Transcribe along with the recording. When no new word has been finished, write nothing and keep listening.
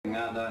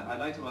And I'd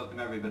like to welcome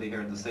everybody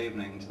here this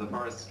evening to the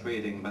first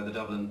reading by the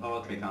Dublin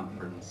Poetry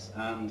Conference.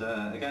 And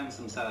again,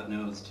 some sad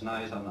news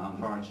tonight,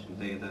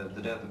 unfortunately.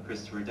 The death of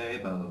Christopher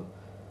Daybell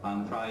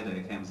on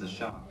Friday came as a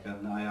shock,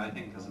 and I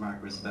think as a mark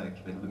of respect,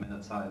 we'll have a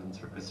minute's silence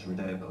for Christopher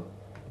Daybell.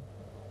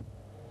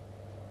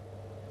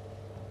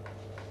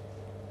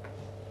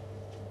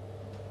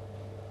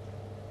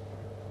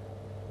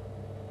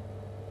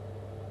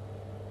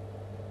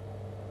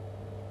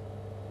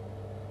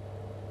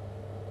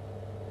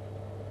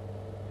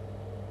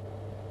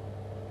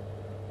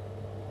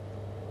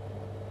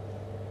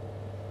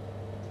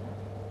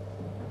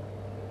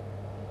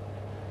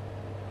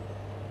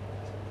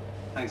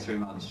 Thanks very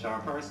much.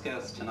 Our first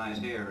guest tonight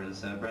here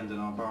is Brendan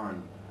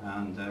O'Byrne,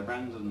 and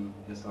Brendan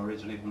is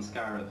originally from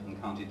Scariff in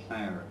County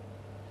Clare.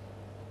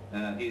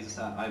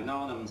 I've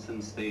known him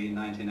since the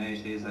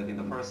 1980s. I think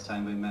the first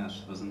time we met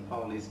was in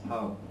Paulie's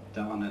Pub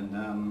down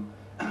in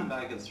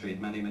Bagot Street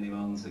many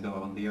moons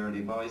ago in the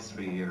early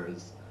voicery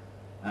years.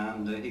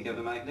 And he gave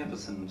a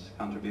magnificent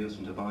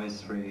contribution to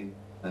voicery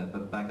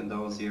back in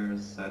those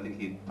years. I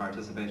think he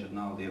participated in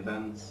all the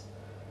events.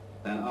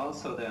 And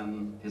also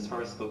then, his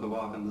first book, A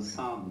Walk in the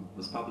Sun,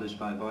 was published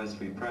by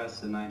Voicery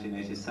Press in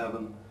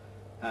 1987,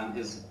 and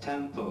his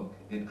 10th book,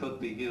 It Could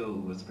Be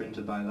You, was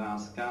printed by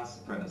Last Gas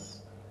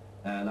Press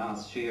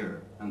last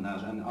year, and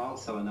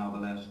also a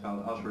novelette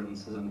called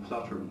Utterances and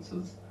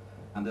Flutterances.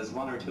 And there's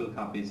one or two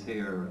copies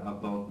here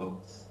of both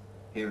books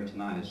here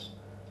tonight.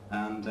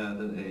 And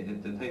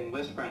the thing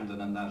with Brendan,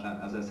 and that,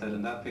 as I said,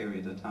 in that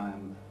period of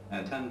time,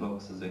 10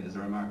 books is a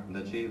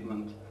remarkable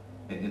achievement.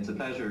 It's a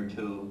pleasure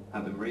to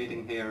have him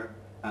reading here,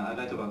 and I'd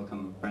like to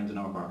welcome Brendan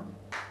O'Byrne.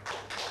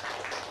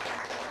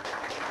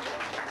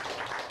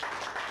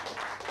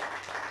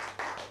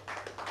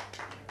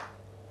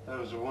 That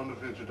was a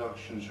wonderful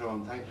introduction,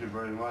 Sean. Thank you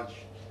very much.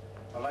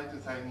 I'd like to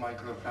thank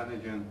Michael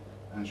O'Flanagan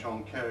and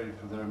Sean Carey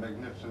for their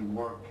magnificent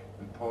work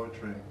with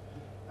poetry,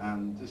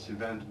 and this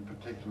event in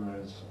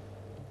particular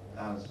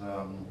has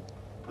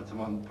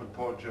put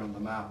poetry on the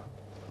map.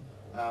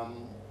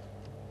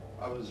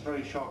 I was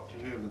very shocked to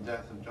hear the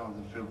death of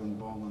Jonathan Philbin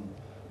Bowman,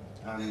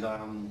 and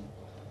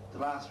the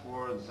last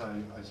words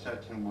I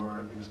said to him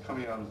were, he was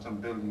coming out of some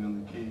building on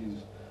the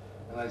Quays,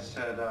 and I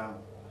said,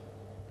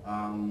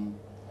 I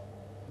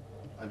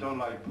don't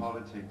like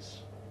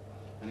politics,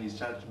 and he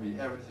said to me,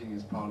 everything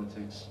is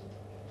politics.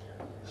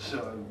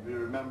 So we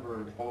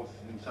remember both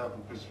himself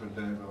and Christopher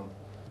Daybell.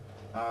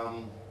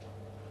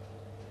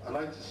 I'd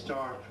like to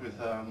start with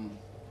a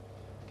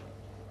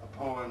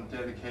poem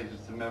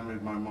dedicated to the memory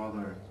of my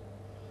mother.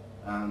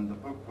 And the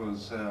book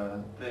was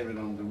Blame It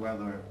on the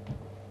Weather,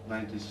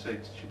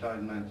 96. She died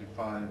in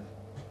 95.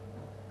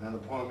 And the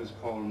poem is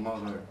called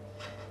Mother.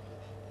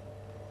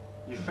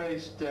 You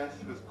faced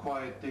death with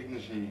quiet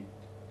dignity,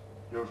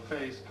 your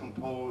face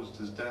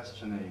composed as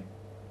destiny.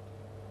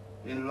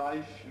 In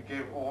life you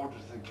gave order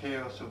to the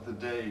chaos of the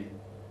day,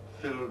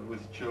 filled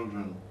with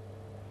children.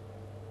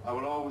 I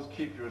will always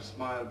keep your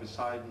smile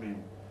beside me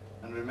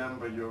and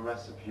remember your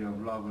recipe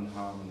of love and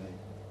harmony.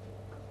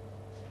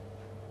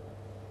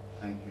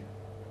 Thank you.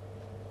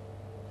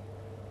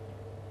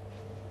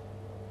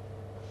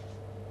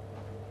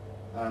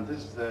 And this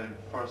is the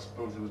first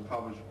book that was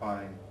published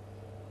by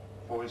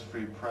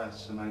Voicery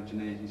Press in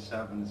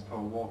 1987. It's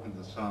called Walk in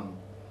the Sun.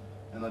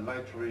 And I'd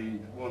like to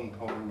read one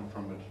poem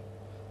from it,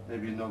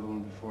 maybe another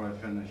one before I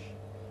finish.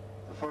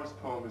 The first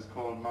poem is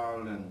called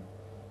Marilyn,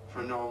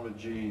 for Norma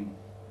Jean,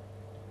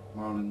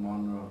 Marilyn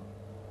Monroe.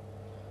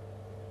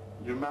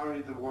 You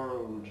married the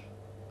world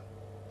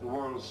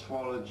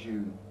swallowed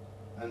you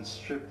and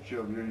stripped you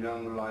of your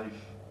young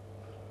life.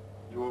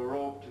 You were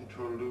roped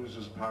into a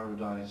loser's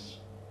paradise.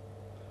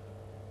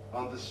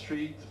 On the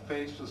street, the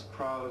faceless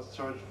crowd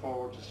surged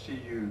forward to see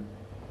you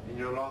in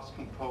your lost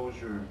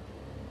composure,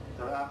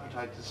 their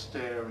appetite to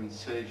stare and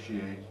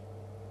satiate.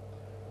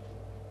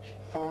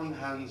 Foreign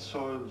hands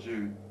soiled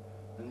you,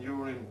 and you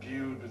were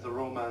imbued with the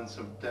romance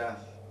of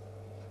death.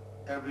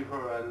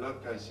 Everywhere I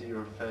look, I see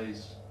your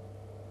face.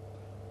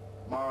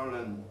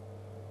 Marlin,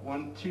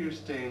 one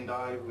tear-stained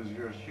eye was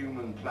your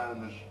human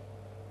planet.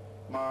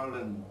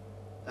 Marlin,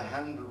 the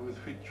handle with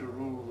which you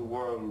rule the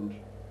world,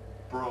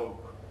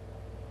 broke.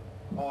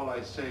 All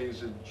I say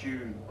is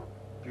adieu,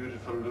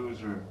 beautiful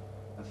loser,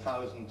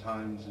 1,000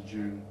 times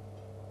adieu.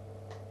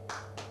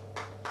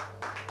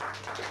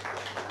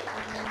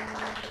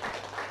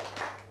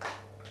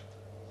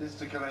 This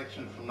is a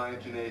collection from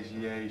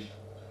 1988,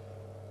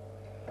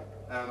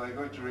 and I'm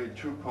going to read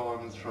two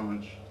poems from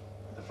it.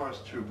 The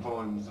first two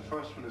poems. The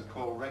first one is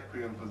called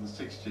Requiem for the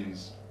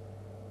 60s.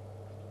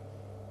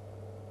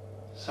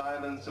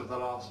 Silence of the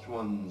lost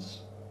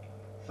ones,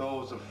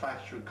 those of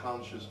fractured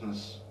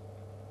consciousness,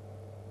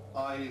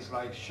 eyes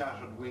like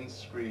shattered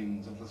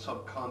windscreens of the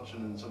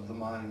subcontinents of the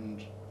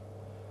mind.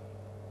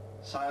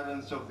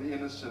 Silence of the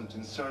innocent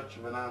in search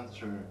of an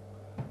answer,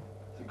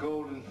 the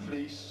golden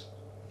fleece,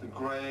 the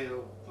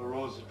grail, the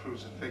rosy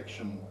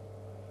crucifixion.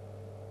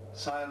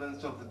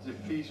 Silence of the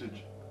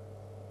defeated,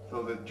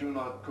 though they do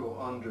not go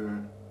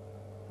under,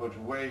 but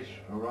wait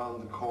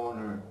around the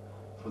corner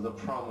for the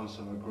promise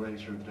of a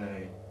greater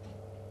day.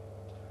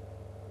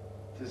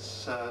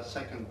 This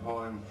second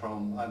poem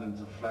from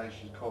Islands of Flesh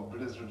is called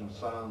Blizzard of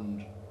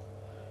Sound.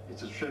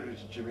 It's a tribute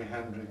to Jimi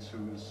Hendrix,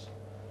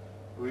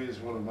 who is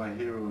one of my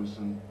heroes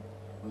and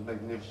was a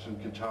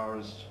magnificent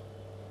guitarist.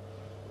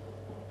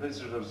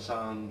 Blizzard of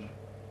Sound.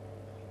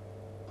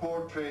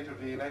 Portrait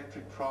of the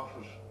electric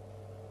prophet,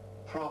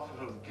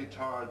 prophet of the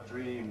guitar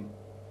dream.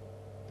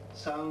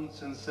 Sound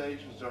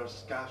sensations are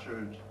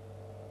scattered,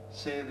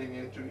 sailing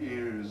into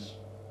ears.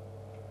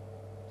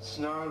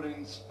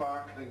 Snarling,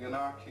 sparkling,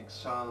 anarchic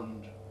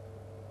sound.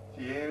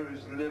 The air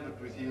is livid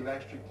with the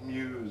electric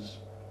muse,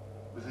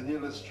 with an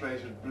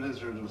illustrated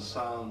blizzard of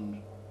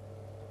sound.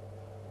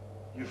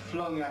 You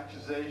flung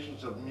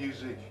accusations of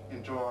music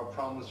into our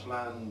promised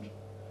land.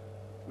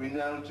 We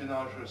knelt in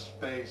outer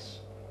space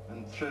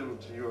and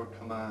thrilled to your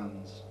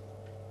commands.